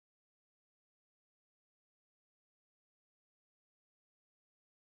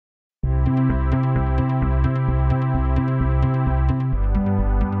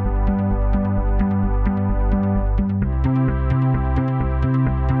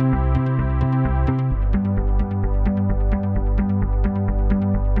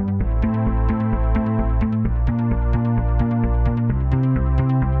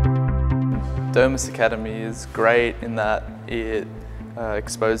Domus Academy is great in that it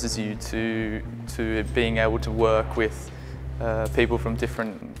exposes you to being able to work with people from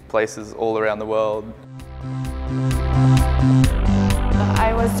different places all around the world.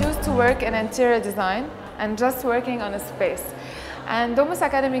 I was used to work in interior design and just working on a space. And Domus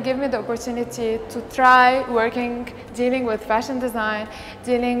Academy gave me the opportunity to try dealing with fashion design,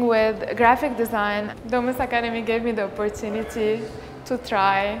 dealing with graphic design. Domus Academy gave me the opportunity to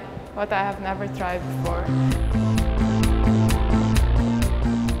try what I have never tried before.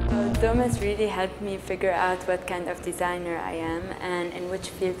 Domus really helped me figure out what kind of designer I am and in which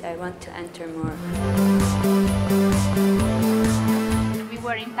field I want to enter more. We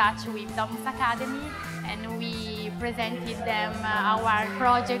were in touch with Domus Academy and we presented them our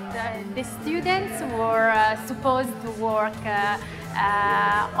project. The students were supposed to work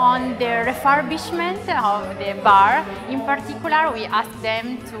on the refurbishment of the bar. In particular, we asked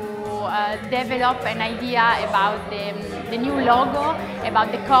them to develop an idea about the new logo,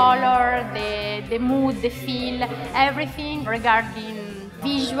 about the color, the mood, the feel, everything regarding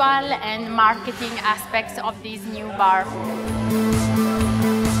visual and marketing aspects of this new bar.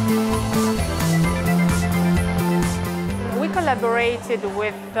 We collaborated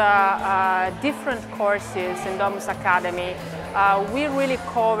with different courses in Domus Academy. We really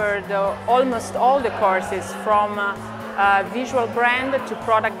covered almost all the courses from visual brand to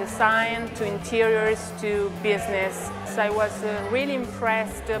product design to interiors to business. So I was really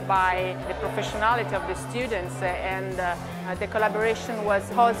impressed by the professionality of the students and the collaboration was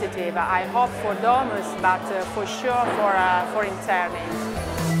positive. I hope for Domus, but for sure for Interni.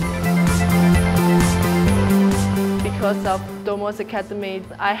 Because of Domus Academy,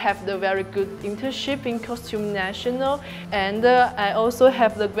 I have the very good internship in Costume National, and I also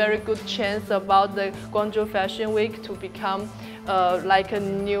have the very good chance about the Guangzhou Fashion Week to become like a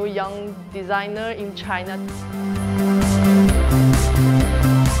new young designer in China.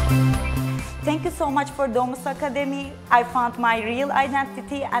 Thank you so much for Domus Academy. I found my real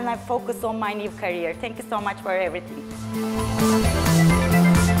identity and I focus on my new career. Thank you so much for everything.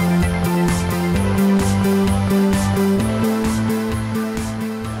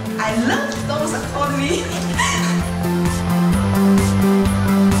 I love Domus Academy.